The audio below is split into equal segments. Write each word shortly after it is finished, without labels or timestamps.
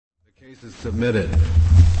Case is submitted.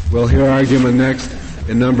 We'll hear argument next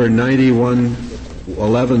in number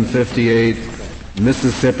 91-1158,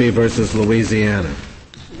 Mississippi versus Louisiana.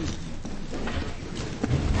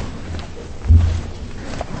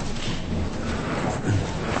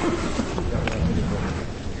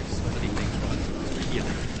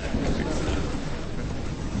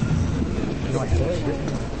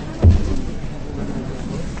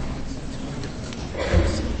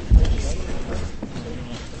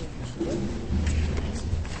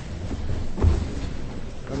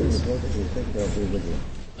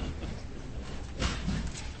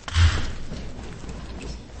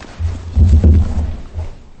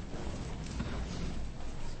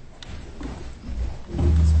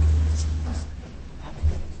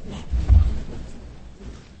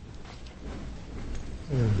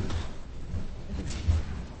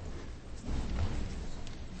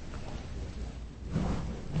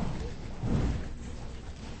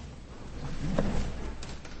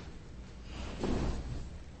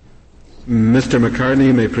 Mr. McCartney,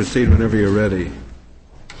 you may proceed whenever you're ready.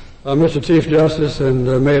 Mr. Chief Justice, and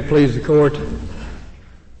may it please the Court,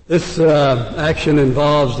 this action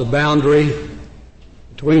involves the boundary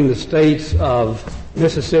between the states of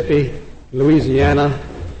Mississippi, Louisiana,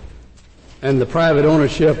 and the private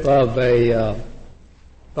ownership of a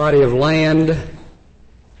body of land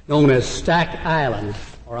known as Stack Island,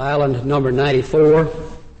 or Island number 94,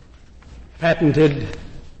 patented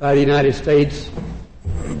by the United States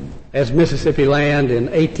as Mississippi land in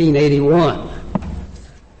 1881.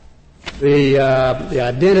 The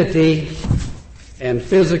identity and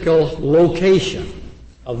physical location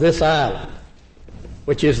of this island,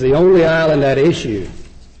 which is the only island at issue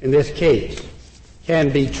in this case,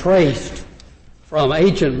 can be traced from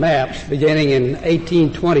ancient maps beginning in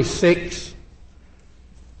 1826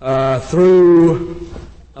 through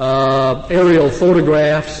aerial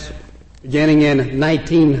photographs beginning in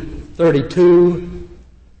 1932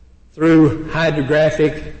 through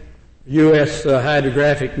hydrographic, U.S.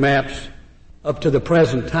 Hydrographic maps up to the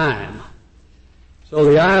present time. So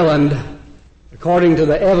the island, according to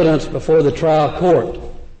the evidence before the trial court,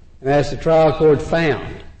 and as the trial court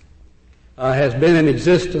found, has been in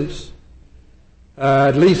existence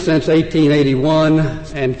at least since 1881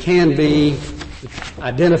 and can be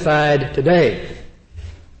identified today.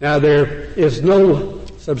 Now, there is no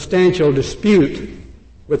substantial dispute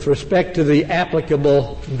with respect to the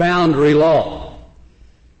applicable boundary law.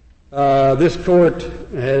 This court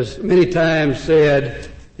has many times said,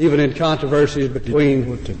 even in controversies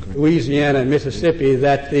between Louisiana and Mississippi,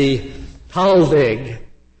 that the Talweg,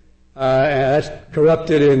 that's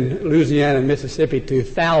corrupted in Louisiana and Mississippi to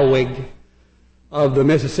Thalweg, of the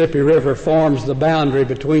Mississippi River forms the boundary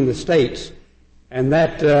between the states. And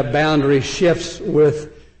that boundary shifts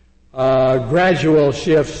with gradual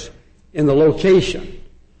shifts in the location.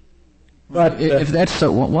 But if that's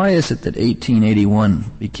so, why is it that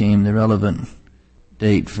 1881 became the relevant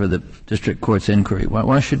date for the district court's inquiry?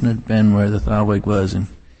 Why shouldn't it have been where the Thalweg was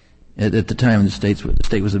at the time the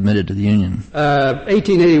state was admitted to the Union?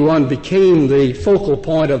 1881 became the focal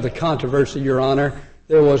point of the controversy, Your Honor.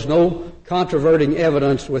 There was no controverting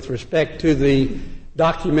evidence with respect to the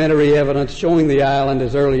documentary evidence showing the island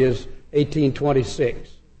as early as 1826.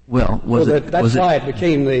 Well, that's why it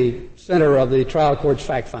became the center of the trial court's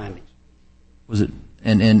fact findings. Was it,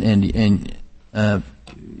 and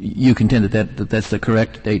you contend that's the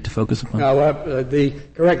correct date to focus upon? No, the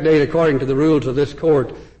correct date, according to the rules of this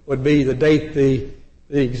court, would be the date the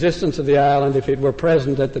existence of the island, if it were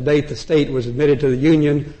present at the date the state was admitted to the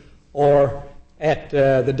Union, or at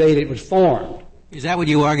the date it was formed. Is that what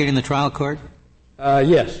you argued in the trial court?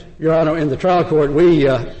 Yes, Your Honor. In the trial court, we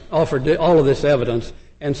offered all of this evidence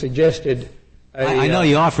and suggested. I know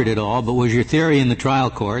you offered it all, but was your theory in the trial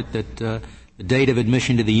court that the date of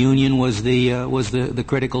admission to the Union was the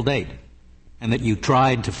critical date, and that you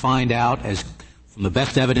tried to find out, as from the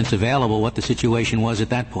best evidence available, what the situation was at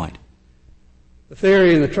that point? The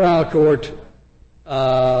theory in the trial court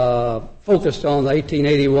focused on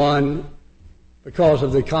 1881 because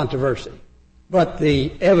of the controversy. But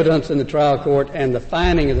the evidence in the trial court and the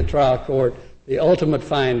finding of the trial court, the ultimate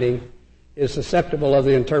finding, is susceptible of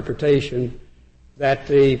the interpretation that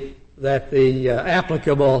the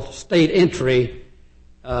applicable state entry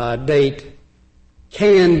date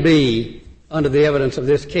can be, under the evidence of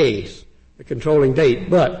this case, the controlling date.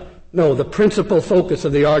 But no, the principal focus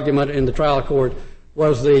of the argument in the trial court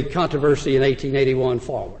was the controversy in 1881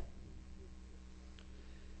 forward.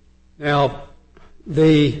 Now,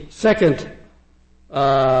 the second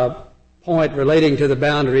point relating to the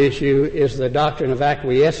boundary issue is the doctrine of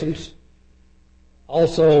acquiescence,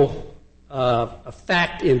 also a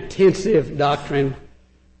fact-intensive doctrine.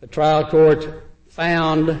 The trial court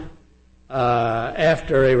found,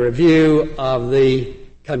 after a review of the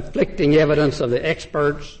conflicting evidence of the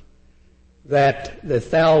experts, that the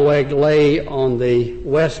Thalweg lay on the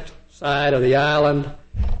west side of the island,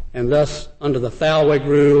 and thus, under the Thalweg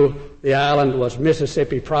rule, the island was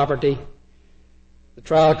Mississippi property. The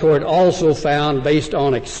trial court also found, based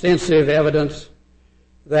on extensive evidence,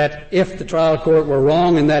 that if the trial court were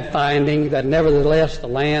wrong in that finding, that nevertheless the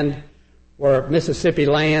land were Mississippi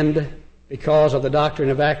land because of the doctrine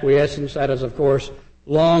of acquiescence. That is, of course,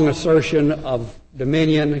 long assertion of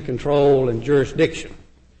dominion, control, and jurisdiction.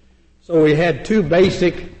 So we had two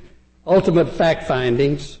basic ultimate fact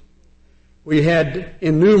findings. We had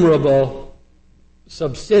innumerable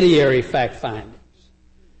subsidiary fact findings.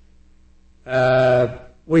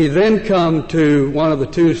 We then come to one of the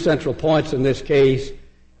two central points in this case,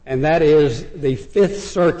 and that is the Fifth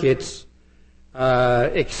Circuit's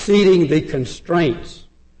exceeding the constraints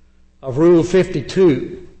of Rule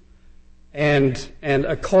 52 and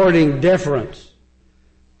according deference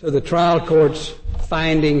to the trial court's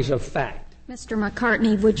findings of fact. Mr.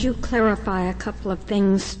 McCartney, would you clarify a couple of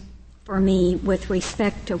things for me with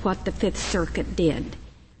respect to what the Fifth Circuit did?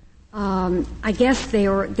 I guess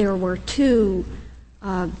there were two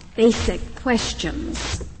basic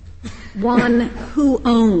questions. One, who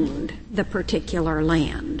owned the particular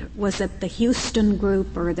land? Was it the Houston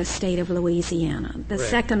Group or the state of Louisiana? The Correct.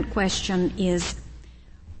 Second question is,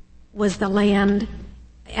 was the land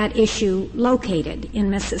at issue located in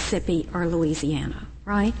Mississippi or Louisiana,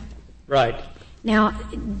 right? Right. Now,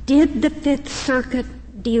 did the Fifth Circuit,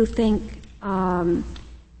 do you think,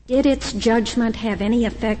 did its judgment have any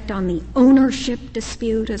effect on the ownership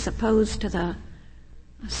dispute as opposed to the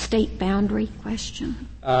state boundary question?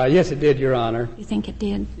 Yes, it did, Your Honor. You think it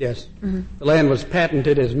did? Yes. Mm-hmm. The land was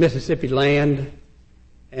patented as Mississippi land,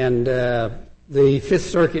 and the Fifth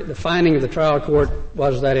Circuit, the finding of the trial court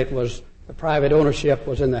was that it was the private ownership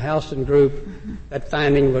was in the Houston Group. Mm-hmm. That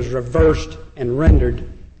finding was reversed and rendered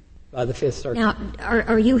by the Fifth Circuit. Now,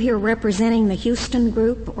 are you here representing the Houston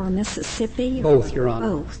Group or Mississippi? Both, Your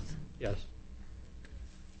Honor. Both. Yes.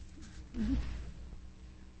 Mm-hmm.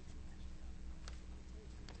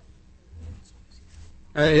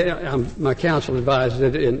 My counsel advised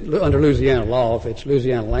that under Louisiana law, if it's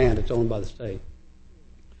Louisiana land, it's owned by the state.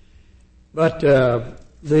 But the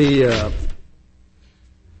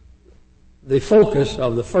focus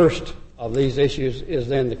of the first of these issues is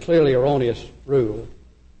then the clearly erroneous rule,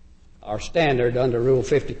 our standard under Rule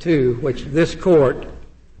 52, which this court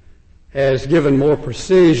has given more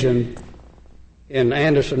precision in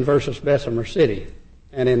Anderson versus Bessemer City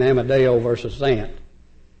and in Amadeo versus Zant,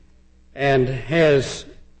 and has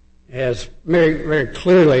very, very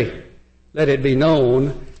clearly let it be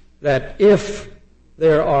known that if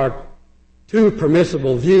there are two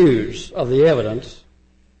permissible views of the evidence,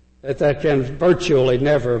 that can virtually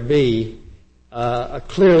never be a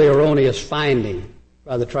clearly erroneous finding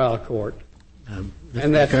by the trial court.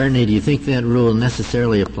 And that, McCartney, do you think that rule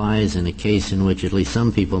necessarily applies in a case in which at least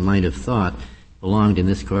some people might have thought belonged in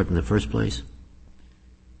this court in the first place?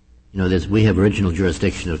 You know, we have original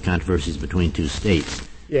jurisdiction of controversies between two states.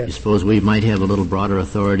 Yes. You suppose we might have a little broader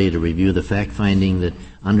authority to review the fact-finding that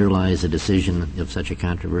underlies a decision of such a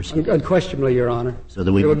controversy? Unquestionably, Your Honor. So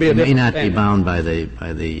that we may not be bound by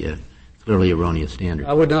the clearly erroneous standard.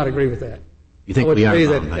 I would not agree with that. You think I would we are say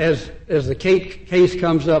bound that by as the case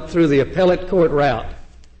comes up through the appellate court route,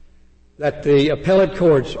 that the appellate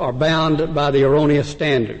courts are bound by the erroneous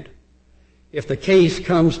standard. If the case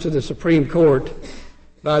comes to the Supreme Court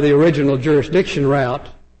by the original jurisdiction route,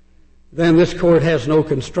 then this court has no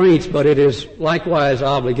constraints, but it is likewise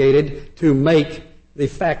obligated to make the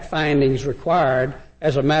fact findings required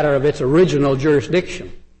as a matter of its original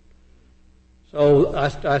jurisdiction. So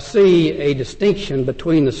I see a distinction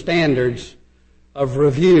between the standards of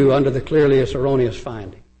review under the clearly erroneous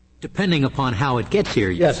finding. Depending upon how it gets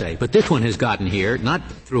here, you say. But this one has gotten here not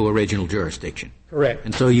through original jurisdiction. Correct.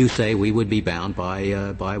 And so you say we would be bound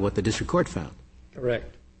by what the district court found.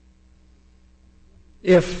 Correct.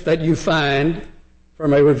 If that you find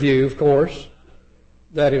from a review, of course,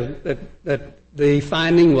 that the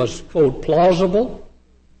finding was, quote, plausible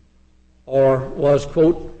or was,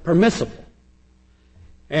 quote, permissible.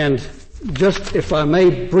 And just, if I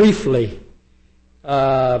may briefly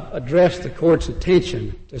address the court's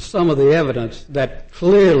attention to some of the evidence that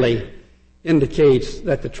clearly indicates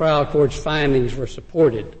that the trial court's findings were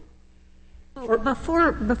supported.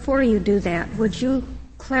 Before you do that, would you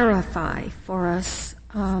clarify for us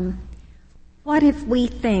what if we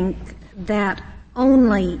think that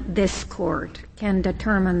only this court can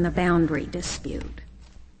determine the boundary dispute.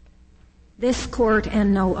 This court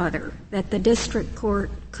and no other, that the district court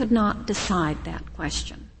could not decide that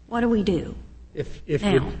question. What do we do?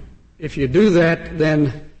 If you do that,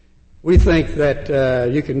 then we think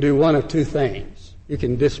that you can do one of two things. You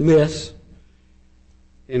can dismiss,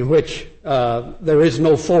 in which there is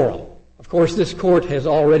no forum. Of course, this court has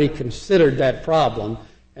already considered that problem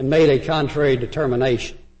and made a contrary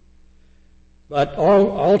determination. But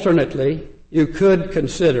alternately, you could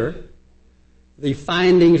consider the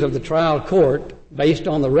findings of the trial court based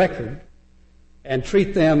on the record and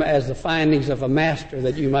treat them as the findings of a master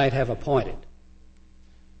that you might have appointed.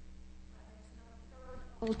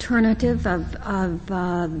 Alternative of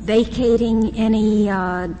vacating any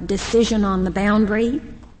decision on the boundary,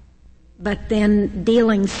 but then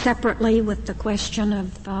dealing separately with the question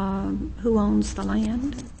of who owns the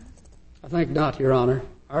land? I think not, Your Honor.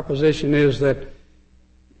 Our position is that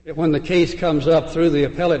when the case comes up through the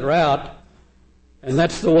appellate route, and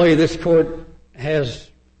that's the way this court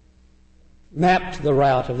has mapped the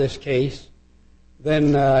route of this case,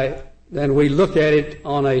 then we look at it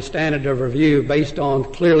on a standard of review based on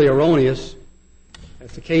clearly erroneous.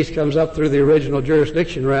 If the case comes up through the original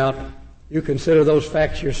jurisdiction route, you consider those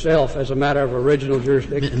facts yourself as a matter of original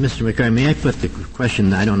jurisdiction. Mr. McCarty, may I put the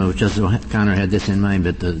question, I don't know if Justice O'Connor had this in mind,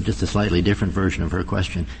 but just a slightly different version of her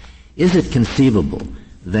question. Is it conceivable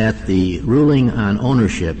that the ruling on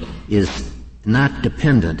ownership is not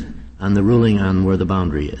dependent on the ruling on where the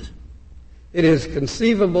boundary is? It is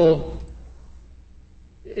conceivable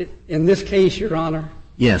in this case, Your Honor.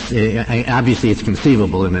 Yes, obviously it's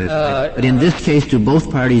conceivable. But in this case, do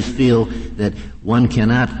both parties feel that one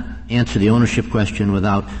cannot answer the ownership question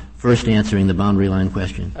without first answering the boundary line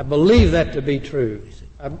question? I believe that to be true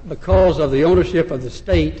because of the ownership of the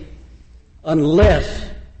state,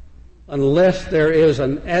 unless there is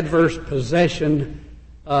an adverse possession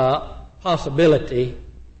possibility,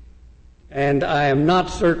 and I am not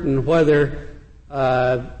certain whether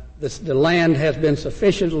the land has been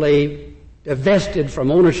sufficiently divested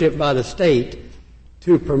from ownership by the state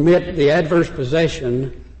to permit the adverse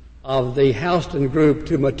possession of the Houston group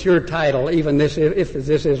to mature title, even if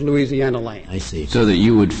this is Louisiana land. I see. So that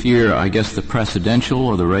you would fear, I guess, the precedential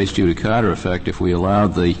or the res judicata effect if we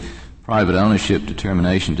allowed the private ownership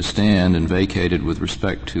determination to stand and vacated with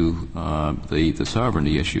respect to the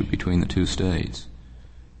sovereignty issue between the two states.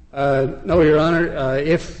 No, Your Honor.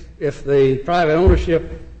 If the private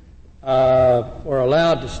ownership were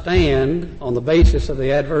allowed to stand on the basis of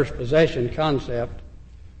the adverse possession concept,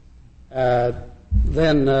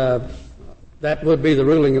 then that would be the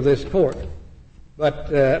ruling of this court.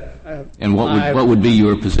 But and what would be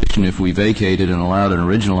your position if we vacated and allowed an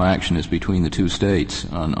original action as between the two states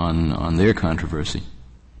on their controversy?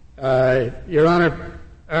 Your Honor,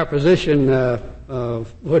 our position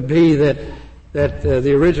would be that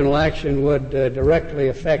the original action would directly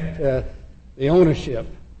affect the ownership.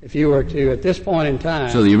 If you were to, at this point in time.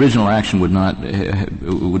 So the original action would not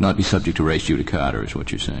be subject to res judicata, is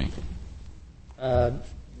what you're saying?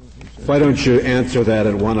 Why don't you answer that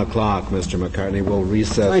at 1 o'clock, Mr. McCartney? We'll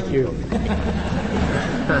recess. Thank you.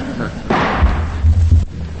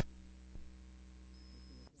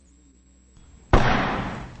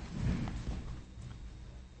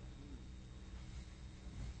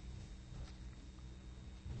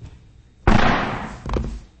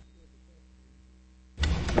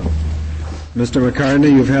 Mr.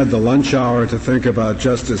 McCartney, you've had the lunch hour to think about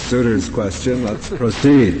Justice Souter's question. Let's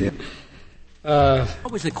proceed.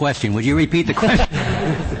 What was the question? Would you repeat the question?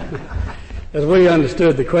 As we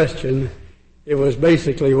understood the question, it was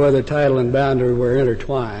basically whether title and boundary were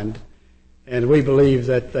intertwined, and we believe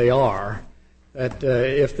that they are. That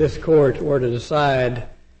if this court were to decide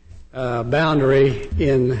boundary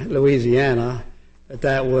in Louisiana,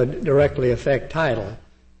 that would directly affect title,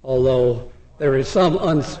 although there is some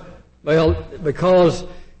because,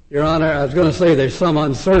 Your Honor, I was going to say there's some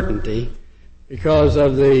uncertainty because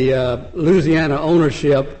of the Louisiana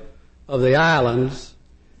ownership of the islands,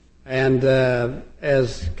 and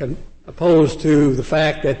as opposed to the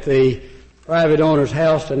fact that the private owners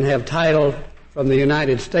Houston have title from the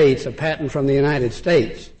United States, a patent from the United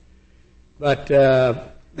States. But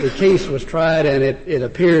the case was tried, and it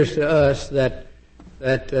appears to us that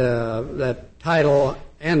title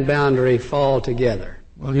and boundary fall together.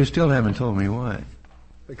 Well, you still haven't told me why.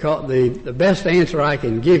 Because the best answer I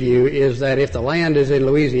can give you is that if the land is in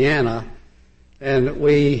Louisiana, then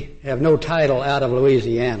we have no title out of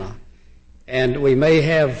Louisiana. And we may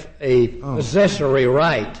have a possessory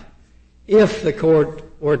right if the court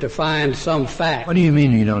were to find some fact. What do you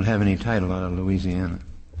mean you don't have any title out of Louisiana?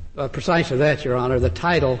 precisely that, Your Honor. The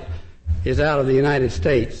title is out of the United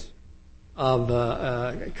States of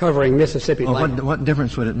covering Mississippi land. What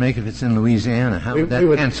difference would it make if it's in Louisiana? How would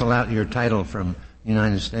that cancel out your title from the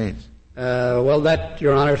United States? Well, that,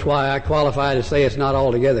 Your Honor, is why I qualify to say it's not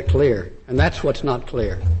altogether clear, and that's what's not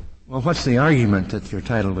clear. Well, what's the argument that your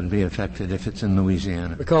title would be affected if it's in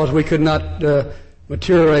Louisiana? Because we could not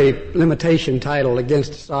mature a limitation title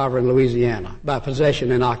against sovereign Louisiana by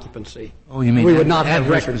possession and occupancy. Oh, you mean we would not have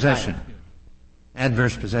adverse record possession? title.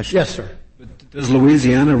 Adverse possession? Yes, sir. Does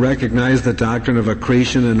Louisiana recognize the doctrine of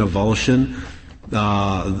accretion and avulsion?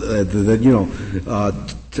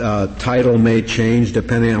 Title may change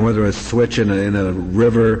depending on whether a switch in a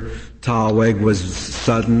river Talweg was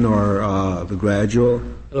sudden or gradual?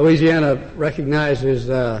 Louisiana recognizes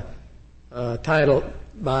title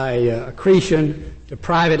by accretion to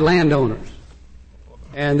private landowners.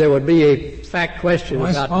 And there would be a fact question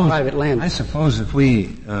about private land. I suppose if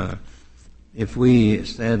we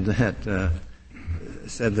said that the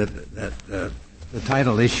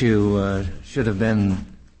title issue should have been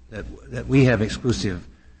that we have exclusive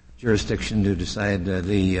jurisdiction to decide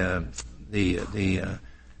the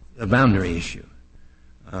boundary issue,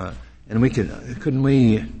 and couldn't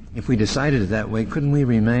we, if we decided it that way, couldn't we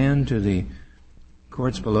remand to the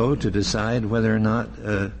courts below to decide whether or not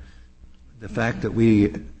the fact that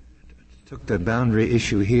we took the boundary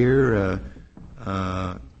issue here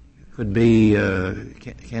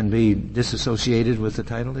can be disassociated with the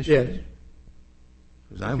title issue? Yes.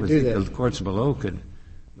 Because I would think the courts below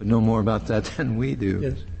would know more about that than we do.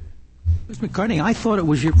 Yes. Mr. McCartney, I thought it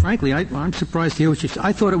was I'm surprised to hear what you said.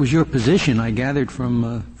 I thought it was your position, I gathered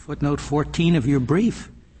from footnote 14 of your brief,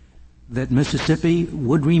 that Mississippi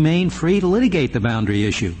would remain free to litigate the boundary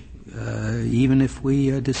issue, even if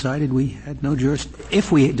we decided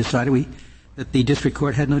that the district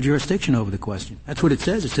court had no jurisdiction over the question. That's what it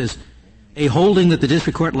says. It says, a holding that the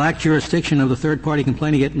district court lacked jurisdiction of the third-party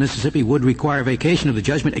complaint against Mississippi would require vacation of the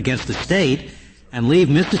judgment against the state and leave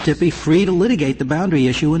Mississippi free to litigate the boundary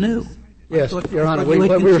issue anew. Yes, Your Honor.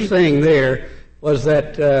 What we were saying there was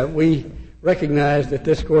that we recognized that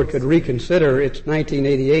this court could reconsider its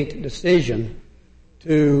 1988 decision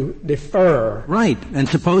to defer. Right. And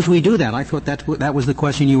suppose we do that. I thought that was the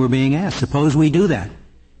question you were being asked. Suppose we do that.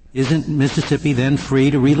 Isn't Mississippi then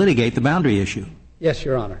free to relitigate the boundary issue? Yes,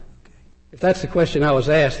 Your Honor. If that's the question I was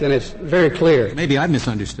asked, then it's very clear. Maybe I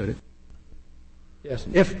misunderstood it. Yes.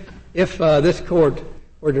 If this court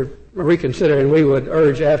were to reconsider, and we would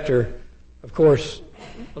urge after, of course,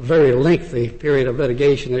 a very lengthy period of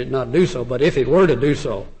litigation that it not do so, but if it were to do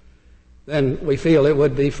so, then we feel it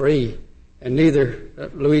would be free, and neither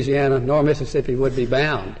Louisiana nor Mississippi would be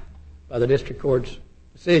bound by the district court's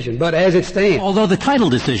decision. But as it stands... Although the title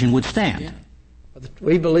decision would stand. Yeah.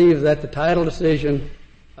 We believe that the title decision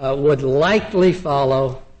would likely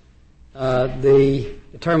follow the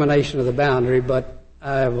determination of the boundary, but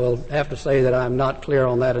I will have to say that I'm not clear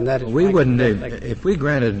on that, and that is... We wouldn't... If we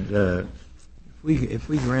granted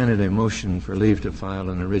a motion for leave to file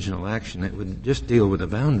an original action, it would just deal with the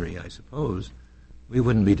boundary, I suppose. We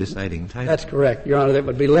wouldn't be deciding title. That's correct, Your Honor. That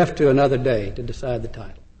would be left to another day to decide the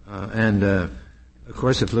title. Of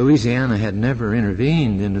course, if Louisiana had never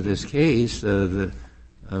intervened into this case,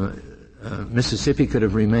 Mississippi could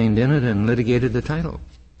have remained in it and litigated the title.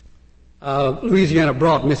 Louisiana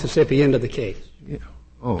brought Mississippi into the case. Yeah.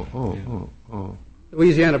 Oh.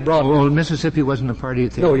 Louisiana brought... Well, Mississippi wasn't a party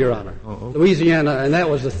at the... No, Your Honor. Oh, okay. Louisiana, and that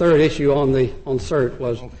was the third issue on cert,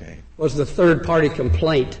 was the third-party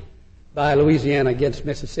complaint by Louisiana against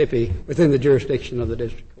Mississippi within the jurisdiction of the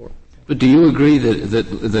district court. But do you agree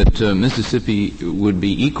that Mississippi would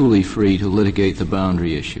be equally free to litigate the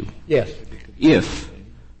boundary issue? Yes.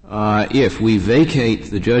 If we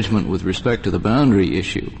vacate the judgment with respect to the boundary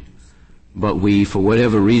issue, but we, for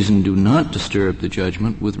whatever reason, do not disturb the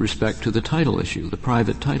judgment with respect to the title issue, the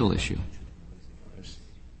private title issue?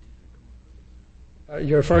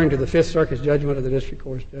 You're referring to the Fifth Circuit's judgment or the district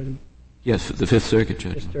court's judgment? Yes, the Fifth Circuit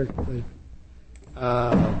judgment. Fifth Circuit judgment.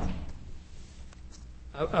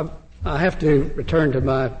 I have to return to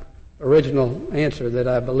my original answer that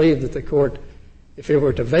I believe that the court, if it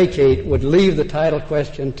were to vacate, would leave the title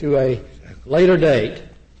question to a later date,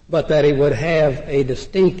 but that it would have a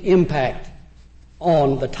distinct impact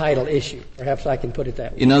on the title issue. Perhaps I can put it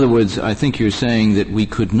that way. In other words, I think you're saying that we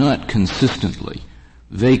could not consistently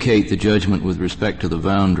vacate the judgment with respect to the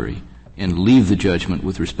boundary and leave the judgment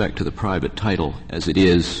with respect to the private title as it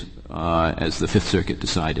is, as the Fifth Circuit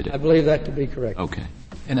decided it. I believe that to be correct. Okay.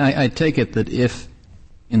 And I take it that if,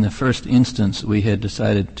 in the first instance, we had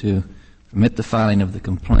decided to permit the filing of the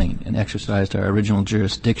complaint and exercised our original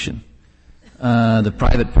jurisdiction, the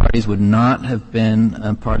private parties would not have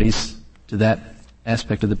been parties to that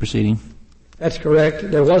aspect of the proceeding? That's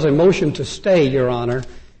correct. There was a motion to stay, Your Honor,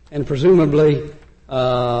 and presumably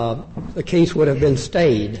the case would have been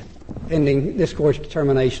stayed pending this Court's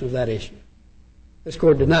determination of that issue. This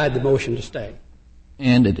Court denied the motion to stay.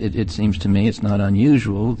 And it seems to me it's not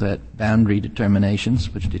unusual that boundary determinations,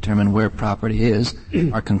 which determine where property is,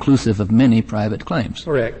 are conclusive of many private claims.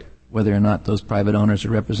 Correct. Whether or not those private owners are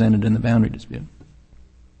represented in the boundary dispute.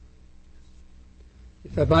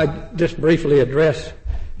 If I might just briefly address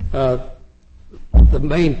the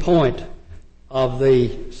main point of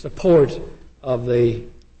the support of the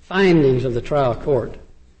findings of the trial court,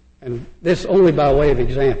 and this only by way of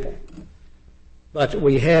example. But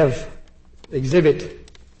we have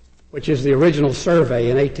exhibit, which is the original survey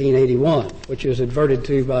in 1881, which is adverted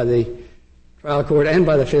to by the trial court and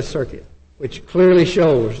by the Fifth Circuit, which clearly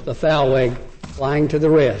shows the Thalweg lying to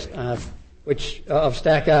the west of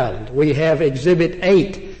Stack Island. We have Exhibit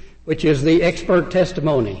 8, which is the expert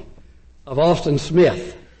testimony of Austin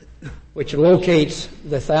Smith, which locates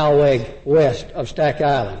the Thalweg west of Stack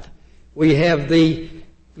Island. We have the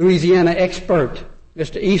Louisiana expert,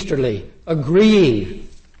 Mr. Easterly, agreeing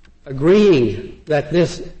that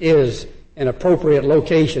this is an appropriate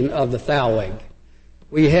location of the Thalweg.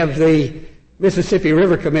 We have the Mississippi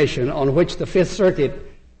River Commission, on which the Fifth Circuit,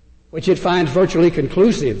 which it finds virtually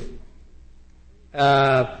conclusive,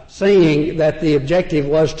 saying that the objective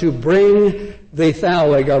was to bring the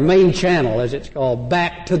Thalweg, or main channel as it's called,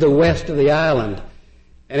 back to the west of the island.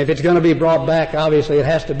 And if it's going to be brought back, obviously it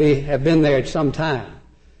has to have been there at some time.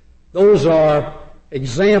 Those are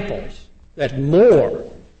examples that more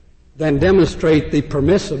than demonstrate the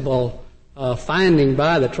permissible finding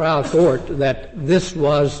by the trial court that this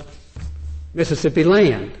was Mississippi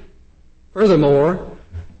land. Furthermore,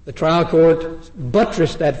 the trial court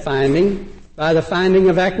buttressed that finding by the finding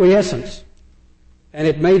of acquiescence. And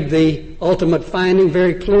it made the ultimate finding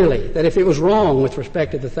very clearly that if it was wrong with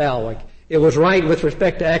respect to the Thalweg, it was right with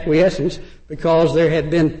respect to acquiescence, because there had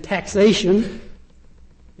been taxation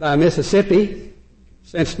by Mississippi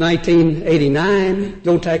since 1889,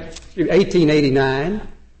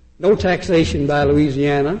 no taxation by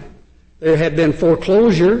Louisiana. There had been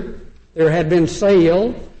foreclosure, there had been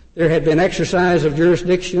sale, there had been exercise of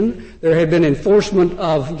jurisdiction, there had been enforcement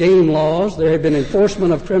of game laws, there had been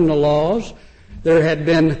enforcement of criminal laws, there had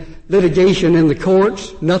been litigation in the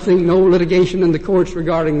courts, no litigation in the courts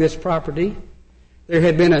regarding this property. There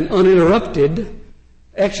had been an uninterrupted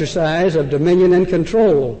exercise of dominion and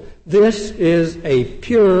control. This is a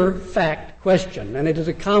pure fact question, and it is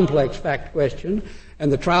a complex fact question,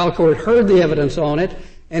 and the trial court heard the evidence on it,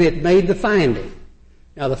 and it made the finding.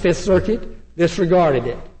 Now, the Fifth Circuit disregarded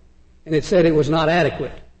it, and it said it was not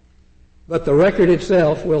adequate. But the record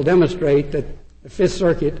itself will demonstrate that the Fifth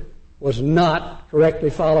Circuit was not correctly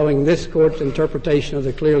following this court's interpretation of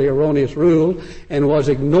the clearly erroneous rule and was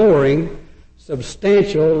ignoring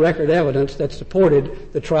substantial record evidence that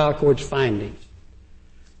supported the trial court's findings.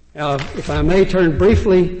 Now, if I may turn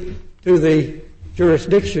briefly to the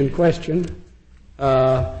jurisdiction question,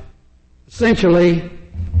 essentially,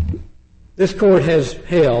 this court has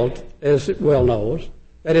held, as it well knows,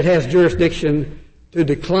 that it has jurisdiction to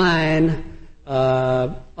decline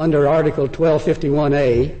under Article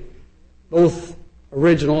 1251A both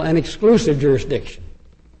original and exclusive jurisdiction.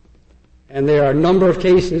 And there are a number of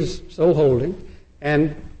cases so holding,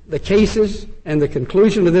 and the cases and the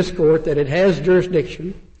conclusion of this court that it has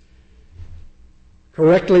jurisdiction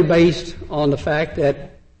correctly based on the fact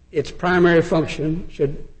that its primary function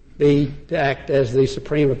should be to act as the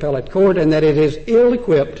Supreme Appellate Court, and that it is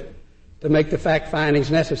ill-equipped to make the fact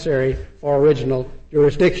findings necessary for original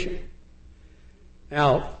jurisdiction.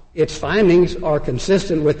 Now, its findings are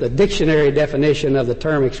consistent with the dictionary definition of the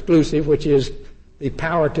term exclusive, which is the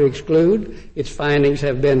power to exclude. Its findings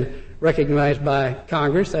have been recognized by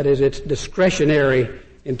Congress, that is, its discretionary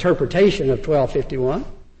interpretation of 1251.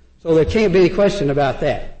 So there can't be any question about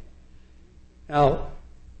that. Now,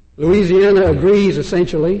 Louisiana agrees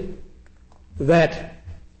essentially that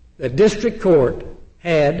the district court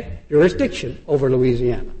had jurisdiction over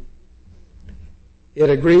Louisiana. It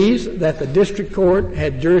agrees that the district court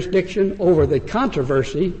had jurisdiction over the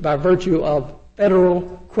controversy by virtue of federal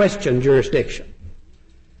question jurisdiction.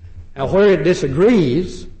 Now, where it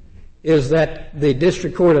disagrees is that the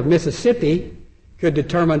District Court of Mississippi could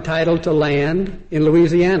determine title to land in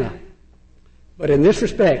Louisiana. But in this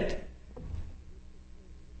respect,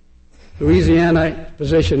 Louisiana's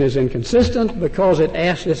position is inconsistent because it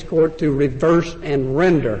asks this court to reverse and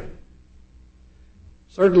render.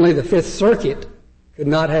 Certainly the Fifth Circuit could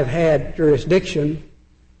not have had jurisdiction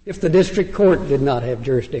if the district court did not have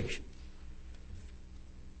jurisdiction.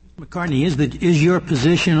 McCartney, is your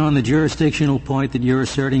position on the jurisdictional point that you're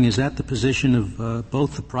asserting, is that the position of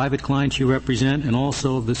both the private clients you represent and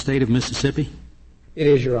also of the state of Mississippi? It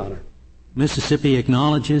is, Your Honor. Mississippi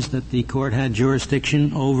acknowledges that the court had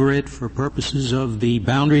jurisdiction over it for purposes of the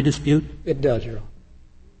boundary dispute? It does, Your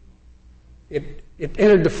Honor. It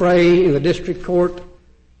entered the fray in the district court,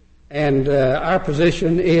 and our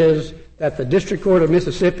position is that the District Court of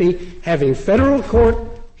Mississippi, having federal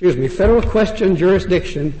question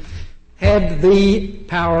jurisdiction, had the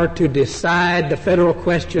power to decide the federal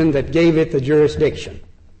question that gave it the jurisdiction.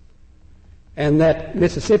 And that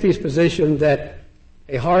Mississippi's position that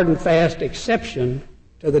a hard and fast exception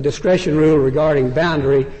to the discretion rule regarding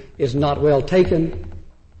boundary is not well taken.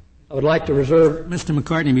 I would like to reserve... Mr.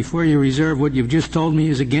 McCartney, before you reserve, what you've just told me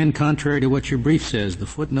is again contrary to what your brief says. The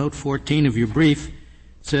footnote 14 of your brief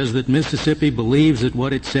says that Mississippi believes that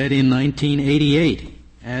what it said in 1988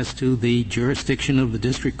 as to the jurisdiction of the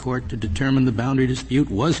district court to determine the boundary dispute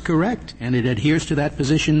was correct, and it adheres to that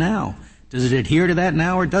position now. Does it adhere to that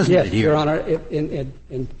now, or doesn't it adhere? Yes, Your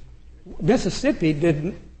Honor. Mississippi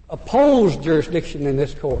didn't oppose jurisdiction in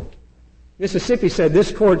this court. Mississippi said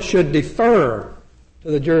this court should defer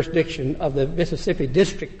to the jurisdiction of the Mississippi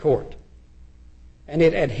District Court, and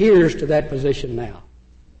it adheres to that position now.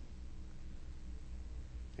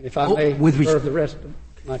 And if I may reserve the rest of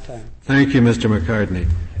my time. Thank you, Mr. McCartney.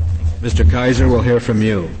 Mr. Kaiser, we'll hear from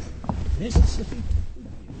you.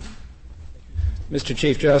 Mr.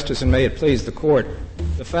 Chief Justice, and may it please the Court,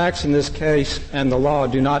 the facts in this case and the law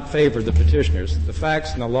do not favor the petitioners. The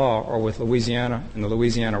facts and the law are with Louisiana and the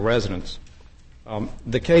Louisiana residents.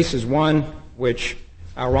 The case is one which,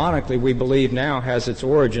 ironically, we believe now has its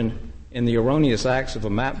origin in the erroneous acts of a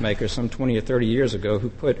map maker some 20 or 30 years ago who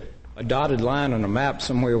put a dotted line on a map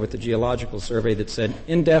somewhere with the Geological Survey that said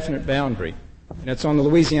indefinite boundary, and it's on the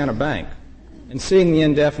Louisiana bank. And seeing the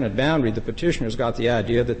indefinite boundary, the petitioners got the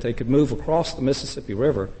idea that they could move across the Mississippi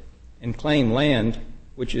River and claim land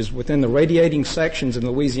which is within the radiating sections in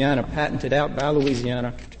Louisiana patented out by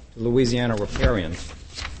Louisiana to Louisiana riparians.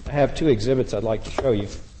 I have two exhibits I'd like to show you.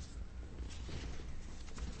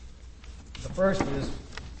 The first is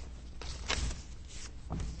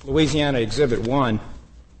Louisiana Exhibit 1,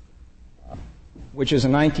 which is a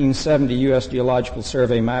 1970 U.S. Geological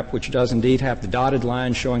Survey map, which does indeed have the dotted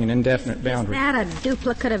line showing an indefinite boundary. Is that a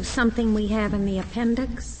duplicate of something we have in the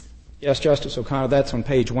appendix? Yes, Justice O'Connor, that's on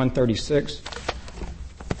page 136.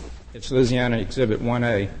 It's Louisiana Exhibit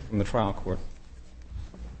 1A from the trial court.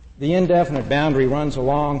 The indefinite boundary runs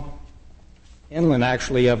along inland,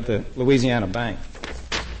 actually, of the Louisiana bank.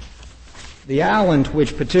 The island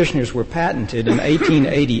which petitioners were patented in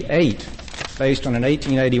 1888, based on an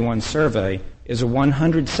 1881 survey, is a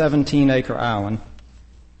 117-acre island,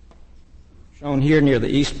 shown here near the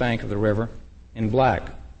east bank of the river in black.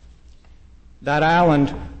 That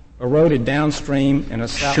island eroded downstream in a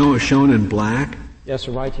south... Shown in black? Yes,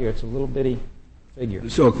 sir, right here. It's a little bitty figure.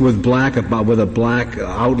 So with a black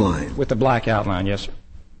outline? With a black outline, yes, sir.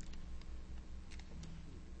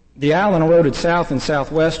 The island eroded south and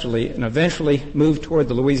southwesterly and eventually moved toward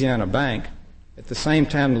the Louisiana bank. At the same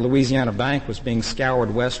time, the Louisiana bank was being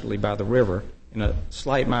scoured westerly by the river in a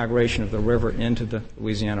slight migration of the river into the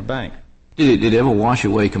Louisiana bank. Did it ever wash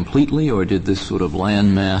away completely, or did this sort of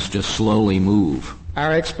land mass just slowly move?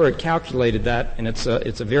 Our expert calculated that, and it's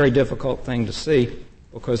a very difficult thing to see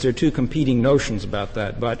because there are two competing notions about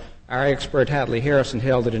that. But our expert, Hadley Harrison,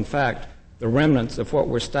 held that, in fact, the remnants of what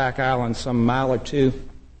were Stack Island some mile or two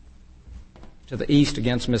to the east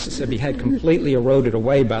against Mississippi had completely eroded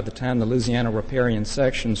away by the time the Louisiana riparian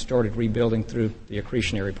section started rebuilding through the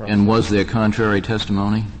accretionary process. And was there contrary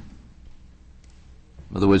testimony?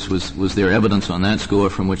 In other words, was there evidence on that score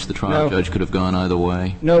from which the trial judge could have gone either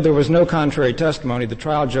way? No, there was no contrary testimony. The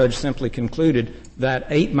trial judge simply concluded that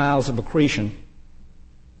 8 miles of accretion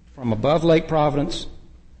from above Lake Providence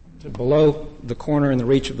to below the corner in the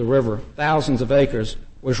reach of the river, thousands of acres,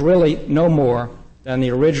 was really no more than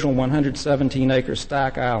the original 117-acre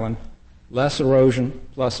Stack Island, less erosion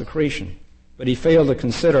plus accretion. But he failed to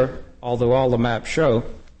consider, although all the maps show,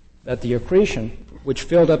 that the accretion, which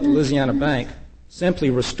filled up the Louisiana bank,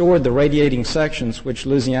 simply restored the radiating sections which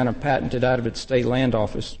Louisiana patented out of its state land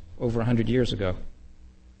office over 100 years ago.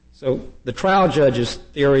 So the trial judge's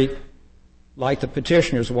theory, like the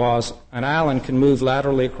petitioner's, was an island can move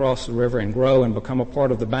laterally across the river and grow and become a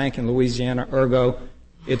part of the bank in Louisiana, ergo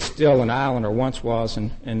it's still an island, or once was,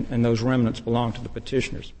 and those remnants belong to the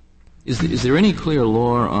petitioners. Is there any clear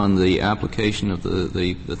law on the application of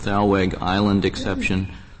the Thalweg Island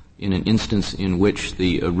exception in an instance in which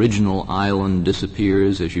the original island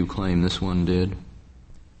disappears, as you claim this one did?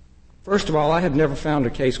 First of all, I have never found a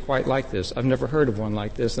case quite like this. I've never heard of one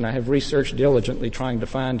like this, and I have researched diligently trying to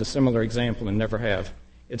find a similar example and never have.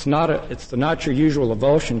 It's not your usual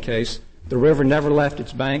avulsion case. The river never left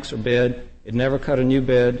its banks or bed. It never cut a new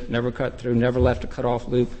bed, never cut through, never left a cut-off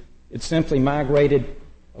loop. It simply migrated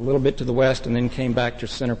a little bit to the west and then came back to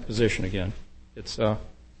center position again. It's a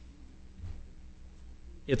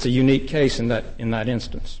unique case in that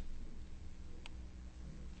instance.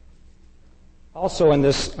 Also in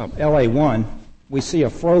this LA1, we see a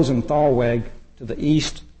frozen thaw wedge to the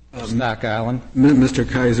east of Stack Island. Mr.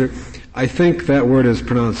 Kaiser, I think that word is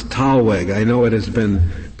pronounced Talweg. I know it has been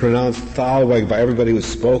pronounced Thalweg by everybody who's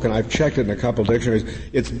spoken. I've checked it in a couple dictionaries.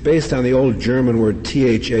 It's based on the old German word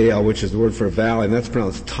Thal, which is the word for valley, and that's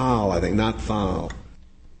pronounced Tal, I think, not Thal.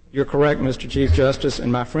 You're correct, Mr. Chief Justice,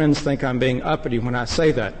 and my friends think I'm being uppity when I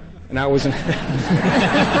say that. And I was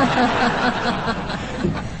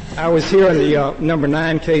I was here in the number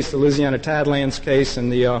 9 case, the Louisiana Tidelands case,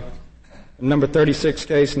 and the number 36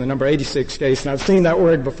 case and the number 86 case, and I've seen that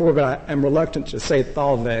word before, but I am reluctant to say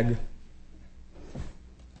Thalweg.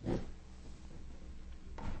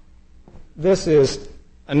 This is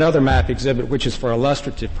another map exhibit which is for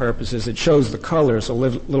illustrative purposes. It shows the colors a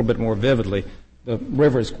little bit more vividly. The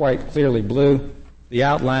river is quite clearly blue. The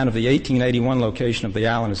outline of the 1881 location of the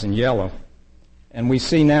island is in yellow. And we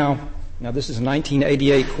see now this is a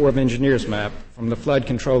 1988 Corps of Engineers map from the Flood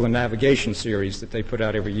Control and Navigation series that they put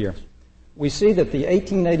out every year. We see that the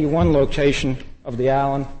 1881 location of the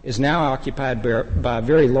island is now occupied by a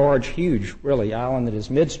very large, huge, island that is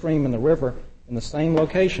midstream in the river in the same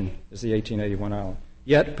location as the 1881 island.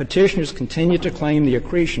 Yet petitioners continue to claim the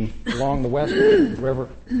accretion along the west of the river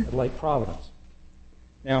at Lake Providence.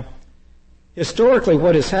 Now, historically,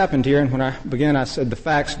 what has happened here, and when I began I said the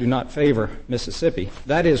facts do not favor Mississippi,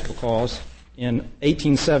 that is because in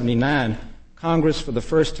 1879, Congress for the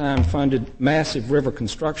first time funded massive river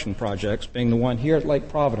construction projects, being the one here at Lake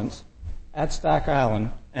Providence, at Stack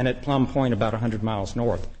Island, and at Plum Point about 100 miles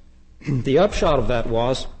north. The upshot of that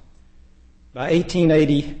was, by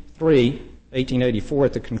 1884,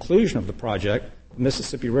 at the conclusion of the project, the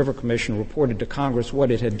Mississippi River Commission reported to Congress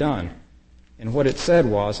what it had done. And what it said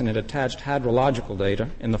was, and it attached hydrological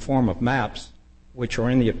data in the form of maps, which are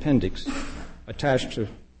in the appendix, attached to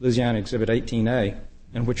Louisiana Exhibit 18A,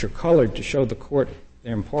 and which are colored to show the court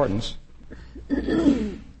their importance.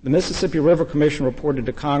 The Mississippi River Commission reported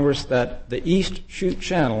to Congress that the east chute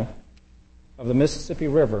channel of the Mississippi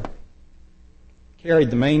River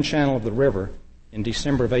carried the main channel of the river in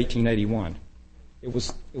December of 1881. It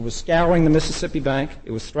was scouring the Mississippi bank.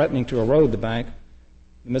 It was threatening to erode the bank.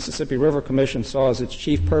 The Mississippi River Commission saw as its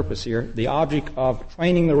chief purpose here the object of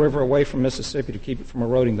training the river away from Mississippi to keep it from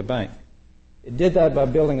eroding the bank. It did that by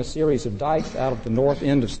building a series of dikes out of the north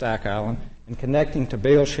end of Stack Island and connecting to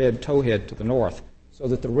Bales Head Towhead to the north, so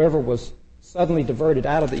that the river was suddenly diverted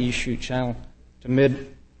out of the east chute channel to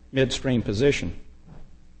midstream position.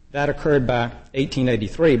 That occurred by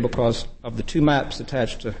 1883 because of the two maps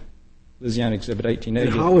attached to Louisiana Exhibit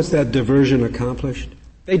 1880. And how was that diversion accomplished?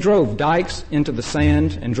 They drove dikes into the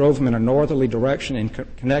sand and drove them in a northerly direction and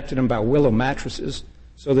connected them by willow mattresses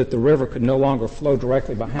so that the river could no longer flow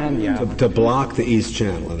directly behind the island. To block the east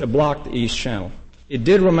channel. To block the east channel. It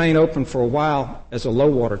did remain open for a while as a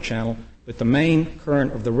low-water channel, but the main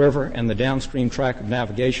current of the river and the downstream track of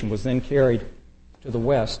navigation was then carried to the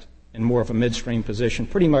west in more of a midstream position,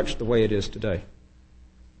 pretty much the way it is today.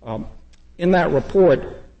 In that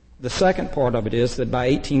report, the second part of it is that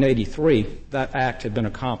by 1883, that act had been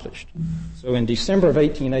accomplished. So in December of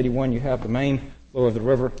 1881, you have the main flow of the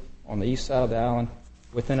river on the east side of the island.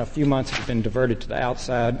 Within a few months, it had been diverted to the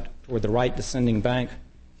outside toward the right descending bank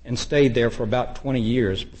and stayed there for about 20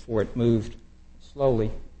 years before it moved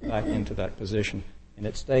slowly back into that position. And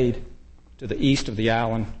it stayed to the east of the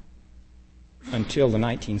island until the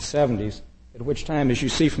 1970s, at which time, as you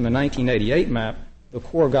see from the 1988 map, the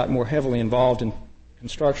Corps got more heavily involved in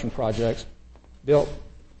construction projects, built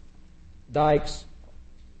dikes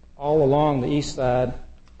all along the east side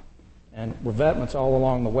and revetments all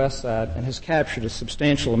along the west side, and has captured a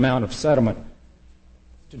substantial amount of sediment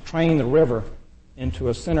to train the river into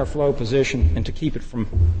a center flow position and to keep it from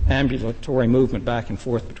ambulatory movement back and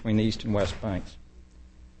forth between the east and west banks.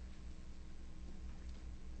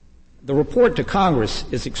 The report to Congress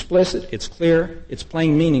is explicit, it's clear, its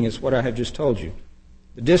plain meaning is what I have just told you.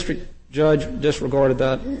 The district judge disregarded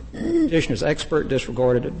that. The petitioner's expert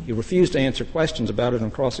disregarded it. He refused to answer questions about it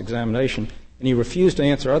on cross-examination, and he refused to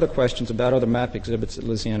answer other questions about other map exhibits that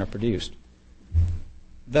Louisiana produced.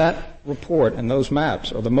 That report and those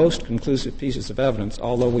maps are the most conclusive pieces of evidence,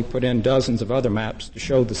 although we put in dozens of other maps to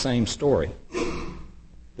show the same story.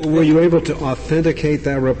 Were you able to authenticate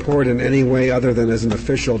that report in any way other than as an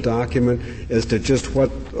official document as to just what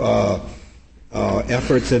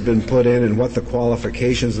efforts had been put in and what the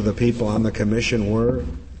qualifications of the people on the commission were?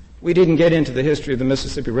 We didn't get into the history of the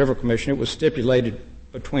Mississippi River Commission. It was stipulated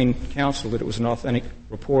between counsel that it was an authentic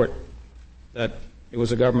report, that it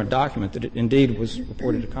was a government document, that it indeed was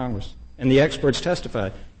reported to Congress. And the experts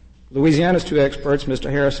testified. Louisiana's two experts, Mr.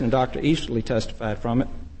 Harrison and Dr. Easterly, testified from it.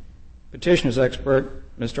 Petitioner's expert,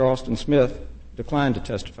 Mr. Austin Smith, declined to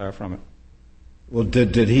testify from it. Well,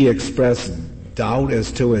 did he express doubt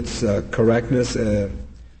as to its correctness?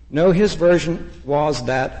 No, his version was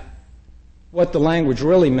that what the language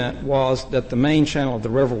really meant was that the main channel of the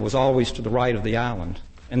river was always to the right of the island,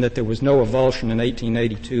 and that there was no avulsion in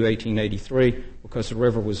 1882, 1883, because the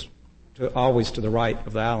river was always to the right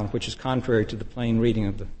of the island, which is contrary to the plain reading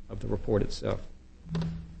of the report itself.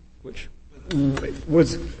 Which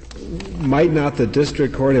might not the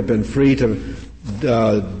district court have been free to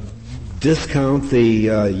discount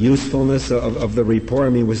the usefulness of the report? I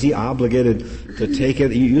mean, was he obligated to take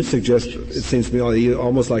it? You suggest, it seems to me,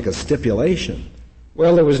 almost like a stipulation.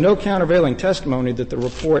 Well, there was no countervailing testimony that the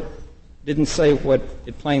report didn't say what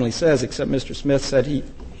it plainly says, except Mr. Smith said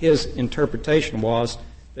his interpretation was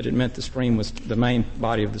that it meant the main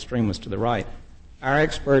body of the stream was to the right. Our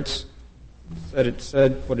experts said it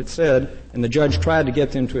said what it said, and the judge tried to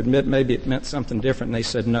get them to admit maybe it meant something different, and they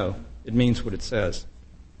said no, it means what it says.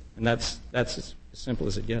 And that's as simple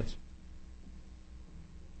as it gets.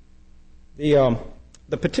 The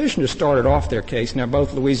petitioners started off their case. Now,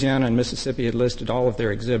 both Louisiana and Mississippi had listed all of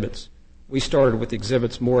their exhibits. We started with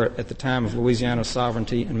exhibits more at the time of Louisiana's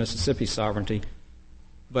sovereignty and Mississippi's sovereignty.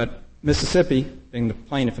 But Mississippi, being the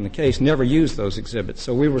plaintiff in the case, never used those exhibits.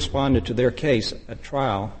 So we responded to their case at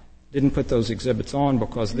trial, didn't put those exhibits on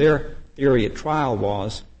because their theory at trial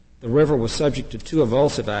was the river was subject to two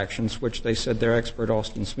avulsive actions, which they said their expert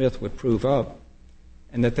Austin Smith would prove up,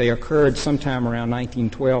 and that they occurred sometime around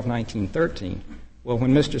 1912, 1913. Well,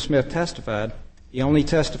 when Mr. Smith testified, he only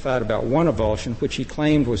testified about one avulsion, which he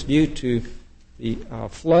claimed was due to the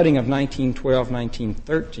flooding of 1912,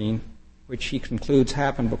 1913, which he concludes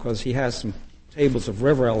happened because he has some tables of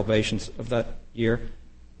river elevations of that year,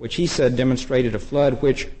 which he said demonstrated a flood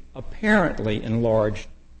which apparently enlarged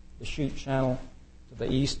the chute channel to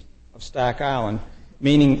the east of Stack Island,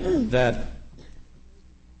 meaning that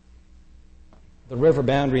the river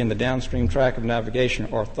boundary and the downstream track of navigation,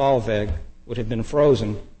 or Thalweg, would have been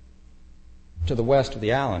frozen to the west of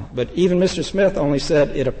the island. But even Mr. Smith only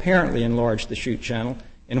said it apparently enlarged the chute channel,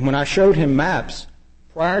 and when I showed him maps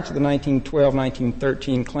prior to the 1912,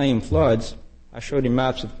 1913 claimed floods, I showed him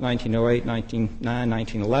maps of 1908, 1909,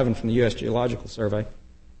 1911 from the U.S. Geological Survey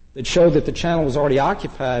that showed that the channel was already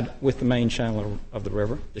occupied with the main channel of the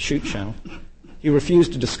river, the chute channel. He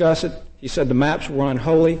refused to discuss it. He said the maps were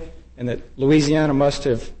unholy and that Louisiana must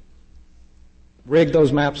have rigged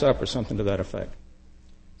those maps up or something to that effect.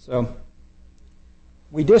 So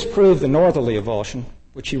we disproved the northerly avulsion,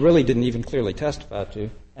 which he really didn't even clearly testify to.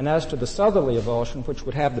 And as to the southerly avulsion, which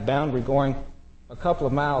would have the boundary going a couple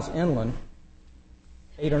of miles inland,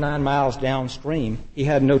 8 or 9 miles downstream, he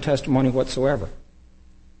had no testimony whatsoever.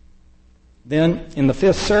 Then, in the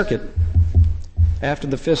Fifth Circuit, after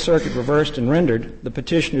the Fifth Circuit reversed and rendered, the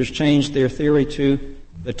petitioners changed their theory to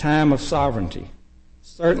the time of sovereignty.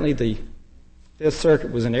 Certainly the Fifth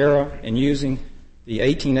Circuit was in error in using the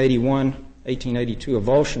 1881-1882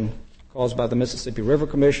 avulsion caused by the Mississippi River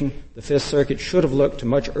Commission. The Fifth Circuit should have looked to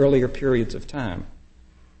much earlier periods of time.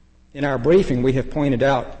 In our briefing, we have pointed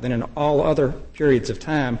out that in all other periods of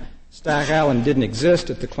time, Stack Island didn't exist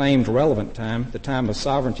at the claimed relevant time, the time of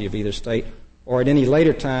sovereignty of either state, or at any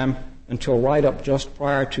later time until right up just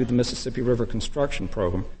prior to the Mississippi River construction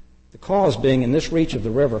program. The cause being in this reach of the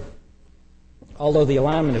river, although the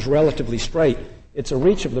alignment is relatively straight, it's a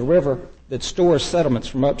reach of the river that stores sediments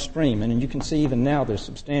from upstream, and you can see even now there's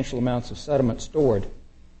substantial amounts of sediment stored.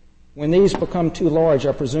 When these become too large,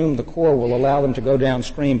 I presume the Corps will allow them to go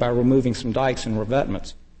downstream by removing some dikes and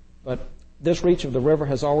revetments. But this reach of the river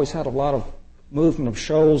has always had a lot of movement of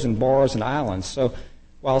shoals and bars and islands. So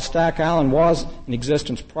while Stack Island was in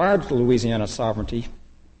existence prior to Louisiana sovereignty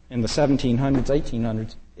in the 1700s,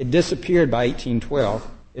 1800s, it disappeared by 1812.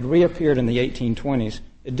 It reappeared in the 1820s.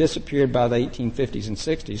 It disappeared by the 1850s and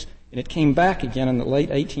 60s. And it came back again in the late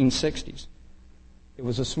 1860s. It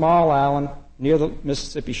was a small island near the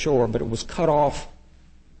Mississippi shore, but it was cut off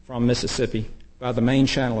from Mississippi by the main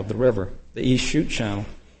channel of the river, the East Chute Channel,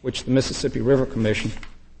 which the Mississippi River Commission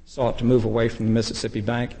sought to move away from the Mississippi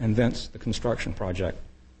bank and thence the construction project.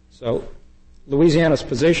 So Louisiana's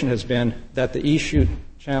position has been that the East Chute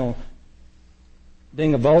Channel,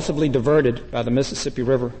 being evulsively diverted by the Mississippi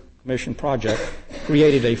River Commission project,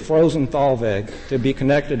 created a frozen thalweg to be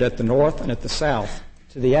connected at the north and at the south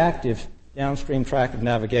to the active downstream track of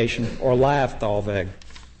navigation, or live thalweg.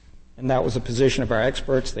 And that was the position of our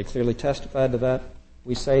experts. They clearly testified to that.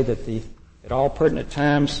 We say that at all pertinent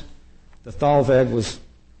times, the thalweg was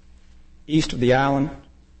east of the island.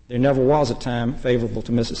 There never was a time favorable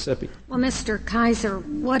to Mississippi. Well, Mr. Kaiser,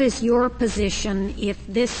 what is your position if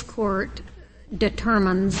this court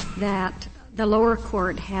determines that the lower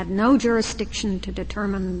court had no jurisdiction to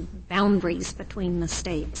determine boundaries between the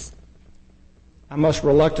states? I must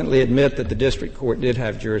reluctantly admit that the district court did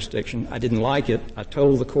have jurisdiction. I didn't like it. I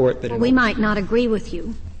told the court that we might not agree with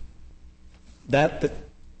you.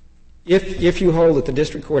 If you hold that the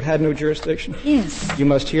district court had no jurisdiction, yes, you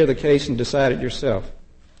must hear the case and decide it yourself.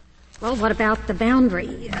 Well, what about the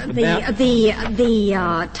boundary, the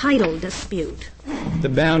title dispute? The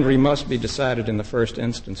boundary must be decided in the first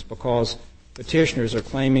instance because petitioners are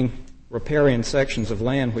claiming riparian sections of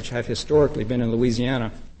land which have historically been in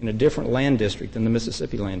Louisiana in a different land district than the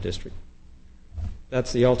Mississippi land district.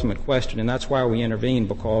 That's the ultimate question, and that's why we intervened,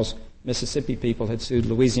 because Mississippi people had sued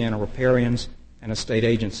Louisiana riparians and a state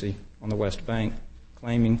agency on the West Bank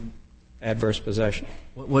claiming adverse possession.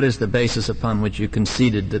 What is the basis upon which you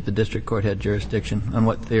conceded that the district court had jurisdiction? On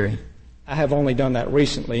what theory? I have only done that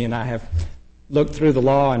recently, and I have looked through the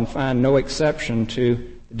law and find no exception to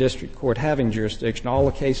the district court having jurisdiction. All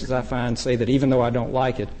the cases I find say that even though I don't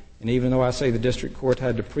like it, and even though I say the district court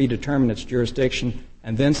had to predetermine its jurisdiction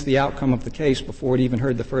and thence the outcome of the case before it even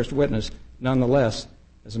heard the first witness, nonetheless,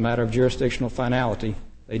 as a matter of jurisdictional finality,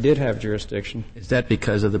 they did have jurisdiction. Is that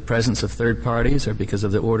because of the presence of third parties or because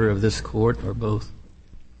of the order of this court, or both?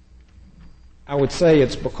 I would say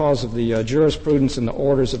it's because of the jurisprudence and the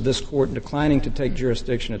orders of this court declining to take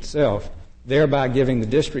jurisdiction itself, thereby giving the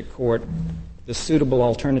district court the suitable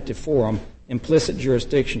alternative forum, implicit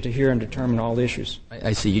jurisdiction to hear and determine all issues.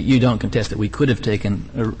 I see. You don't contest that we could have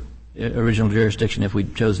taken original jurisdiction if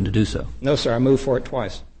we'd chosen to do so? No, sir. I moved for it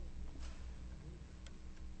twice.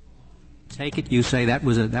 Take it you say that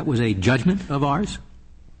was a judgment of ours?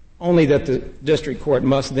 Only that the district court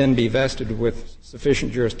must then be vested with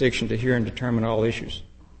sufficient jurisdiction to hear and determine all issues.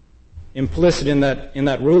 Implicit in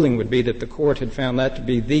that ruling would be that the court had found that to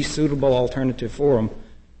be the suitable alternative forum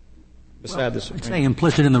beside the Supreme Court. I'd say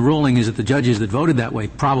implicit in the ruling is that the judges that voted that way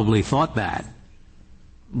probably thought that.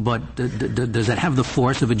 But does that have the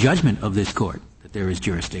force of a judgment of this court, that there is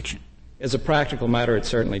jurisdiction? As a practical matter, it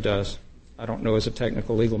certainly does. I don't know as a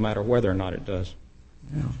technical legal matter whether or not it does.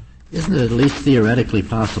 Yeah. Isn't it at least theoretically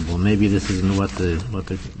possible, maybe this isn't what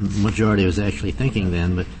the majority was actually thinking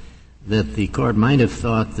then, but that the court might have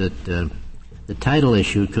thought that the title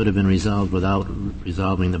issue could have been resolved without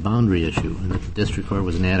resolving the boundary issue, and that the district court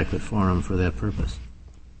was an adequate forum for that purpose?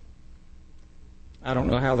 I don't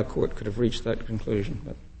know how the court could have reached that conclusion.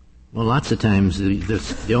 But well, lots of times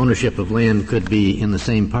the ownership of land could be in the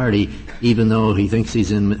same party, even though he thinks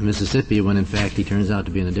he's in Mississippi, when in fact he turns out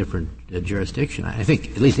to be in a different jurisdiction. I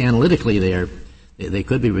think, at least analytically, they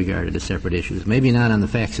could be regarded as separate issues. Maybe not on the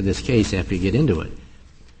facts of this case after you get into it.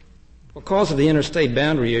 Because of the interstate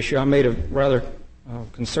boundary issue, I made a rather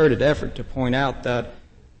concerted effort to point out that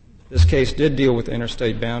this case did deal with the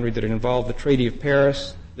interstate boundary, that it involved the Treaty of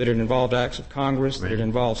Paris, that it involved acts of Congress, that it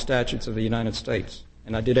involved statutes of the United States.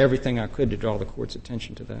 And I did everything I could to draw the court's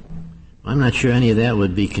attention to that. I'm not sure any of that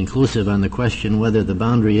would be conclusive on the question whether the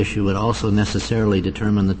boundary issue would also necessarily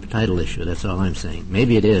determine the title issue. That's all I'm saying.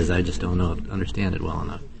 Maybe it is. I just don't understand it well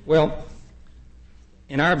enough. Well,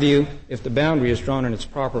 in our view, if the boundary is drawn in its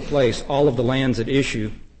proper place, all of the lands at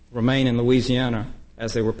issue remain in Louisiana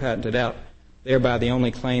as they were patented out. Thereby, the only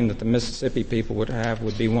claim that the Mississippi people would have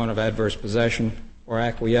would be one of adverse possession or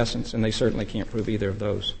acquiescence, and they certainly can't prove either of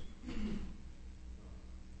those.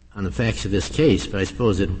 On the facts of this case, but I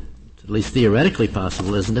suppose it's at least theoretically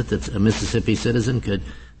possible, isn't it, that a Mississippi citizen could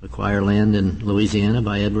acquire land in Louisiana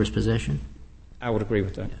by adverse possession? I would agree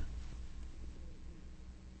with that.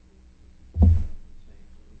 Yeah.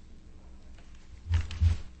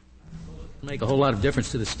 Make a whole lot of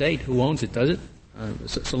difference to the state who owns it, does it?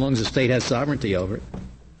 So long as the state has sovereignty over it.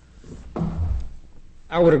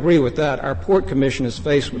 I would agree with that. Our Port Commission is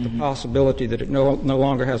faced with the possibility that it no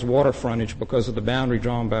longer has water frontage because of the boundary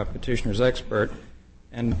drawn by a petitioner's expert,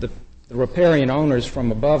 and the riparian owners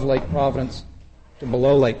from above Lake Providence to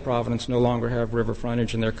below Lake Providence no longer have river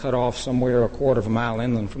frontage, and they're cut off somewhere a quarter of a mile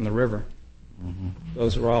inland from the river. Mm-hmm.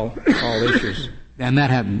 Those are all issues. And that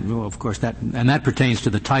happened, well, of course, and that pertains to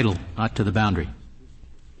the title, not to the boundary.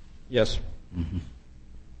 Yes. Mm-hmm.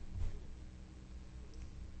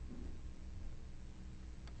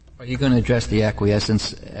 Are you going to address the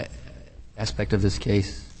acquiescence aspect of this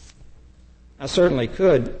case? I certainly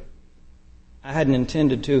could. I hadn't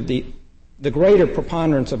intended to. The greater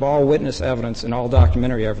preponderance of all witness evidence and all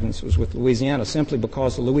documentary evidence was with Louisiana, simply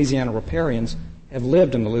because the Louisiana riparians have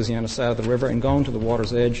lived on the Louisiana side of the river and gone to the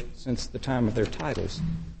water's edge since the time of their titles.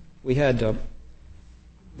 We had the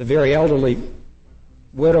very elderly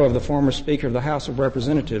widow of the former Speaker of the House of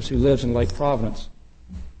Representatives who lives in Lake Providence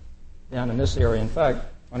down in this area. In fact,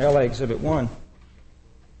 on LA Exhibit 1,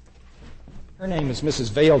 her name is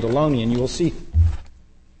Mrs. Vale Deloney, and you will see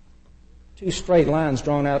two straight lines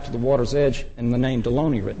drawn out to the water's edge and the name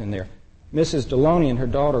Deloney written in there. Mrs. Deloney and her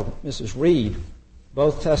daughter, Mrs. Reed,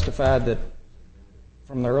 both testified that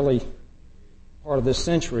from the early part of this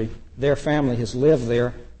century, their family has lived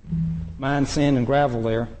there, mined sand and gravel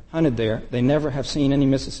there, hunted there. They never have seen any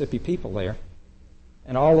Mississippi people there.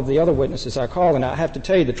 And all of the other witnesses I called, and I have to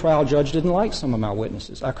tell you, the trial judge didn't like some of my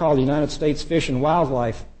witnesses. I called the United States Fish and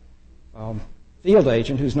Wildlife field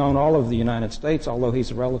agent who's known all over the United States, although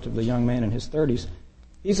he's a relatively young man in his 30s.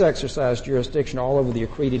 He's exercised jurisdiction all over the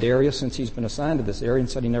accreted area since he's been assigned to this area, and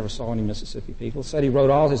said he never saw any Mississippi people. Said he wrote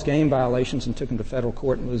all his game violations and took them to federal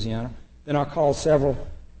court in Louisiana. Then I called several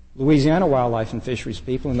Louisiana wildlife and fisheries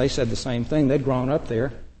people, and they said the same thing. They'd grown up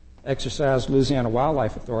there, exercised Louisiana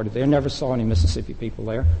Wildlife Authority there, never saw any Mississippi people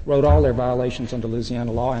there, wrote all their violations under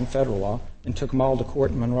Louisiana law and federal law, and took them all to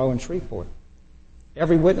court in Monroe and Shreveport.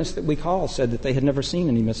 Every witness that we called said that they had never seen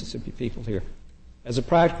any Mississippi people here. As a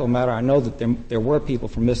practical matter, I know that there were people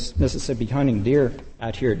from Mississippi hunting deer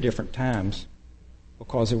out here at different times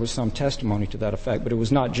because there was some testimony to that effect, but it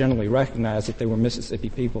was not generally recognized that they were Mississippi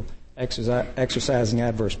people exercising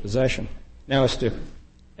adverse possession. Now, as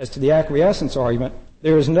to the acquiescence argument,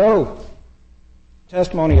 there is no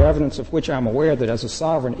testimony or evidence of which I'm aware that as a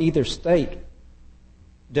sovereign either state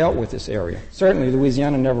dealt with this area. Certainly,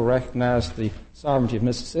 Louisiana never recognized the sovereignty of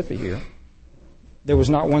Mississippi here. There was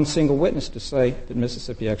not one single witness to say that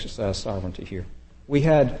Mississippi exercised sovereignty here. We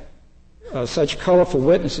had such colorful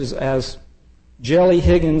witnesses as Jelly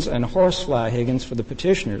Higgins and Horsefly Higgins for the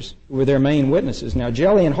petitioners, who were their main witnesses. Now,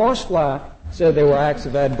 Jelly and Horsefly said there were acts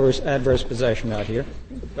of adverse possession out here,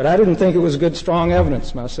 but I didn't think it was good, strong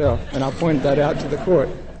evidence myself, and I pointed that out to the court.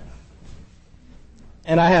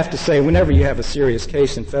 And I have to say, whenever you have a serious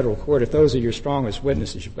case in federal court, if those are your strongest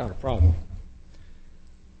witnesses, you've got a problem.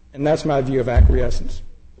 And that's my view of acquiescence.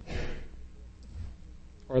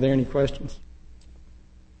 Are there any questions?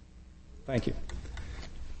 Thank you.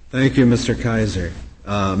 Thank you, Mr. Kaiser.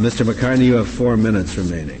 Mr. McCartney, you have 4 minutes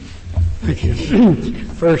remaining. Thank you.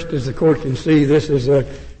 First, as the court can see, this is a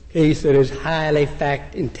case that is highly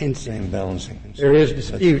fact-intensive. There is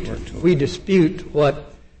dispute. We dispute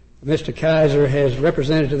what Mr. Kaiser has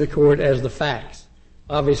represented to the court as the facts.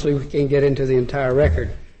 Obviously, we can't get into the entire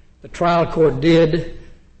record. The trial court did.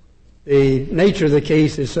 The nature of the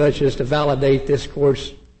case is such as to validate this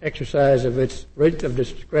court's exercise of its right of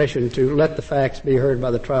discretion to let the facts be heard by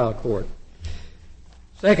the trial court.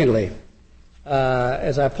 Secondly,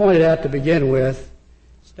 as I pointed out to begin with,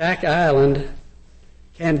 Stack Island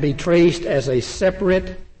can be traced as a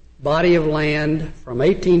separate body of land from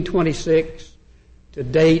 1826 to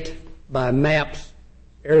date by maps,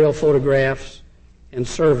 aerial photographs, and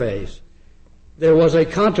surveys. There was a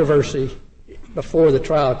controversy before the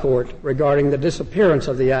trial court regarding the disappearance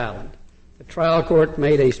of the island. The trial court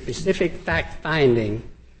made a specific fact finding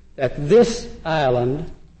that this island,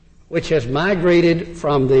 which has migrated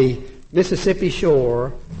from the Mississippi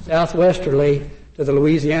shore southwesterly to the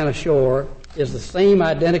Louisiana shore, is the same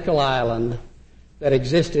identical island that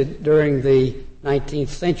existed during the 19th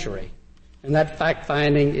century. And that fact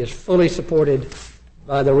finding is fully supported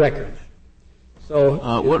by the record.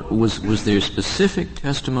 So, what was there specific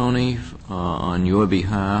testimony on your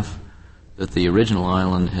behalf that the original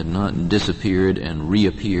island had not disappeared and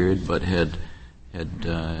reappeared, but had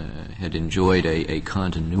enjoyed a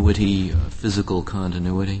continuity, a physical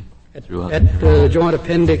continuity throughout? At the Joint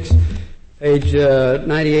Appendix, page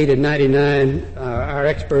 98 and 99, our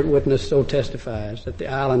expert witness so testifies that the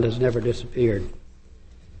island has never disappeared.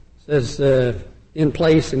 It says, in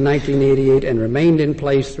place in 1988 and remained in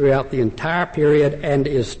place throughout the entire period and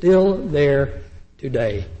is still there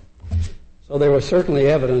today. So there was certainly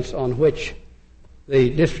evidence on which the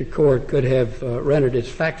district court could have rendered its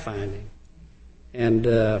fact finding. And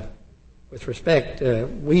with respect,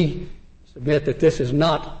 we submit that this is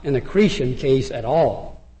not an accretion case at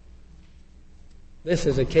all. This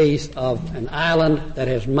is a case of an island that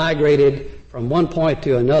has migrated from one point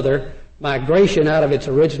to another. Migration out of its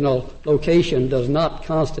original location does not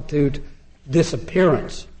constitute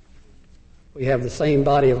disappearance. We have the same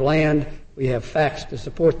body of land. We have facts to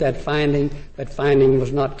support that finding. That finding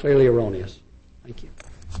was not clearly erroneous. Thank you.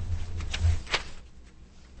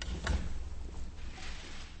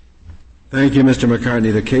 Thank you, Mr.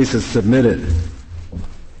 McCartney. The case is submitted.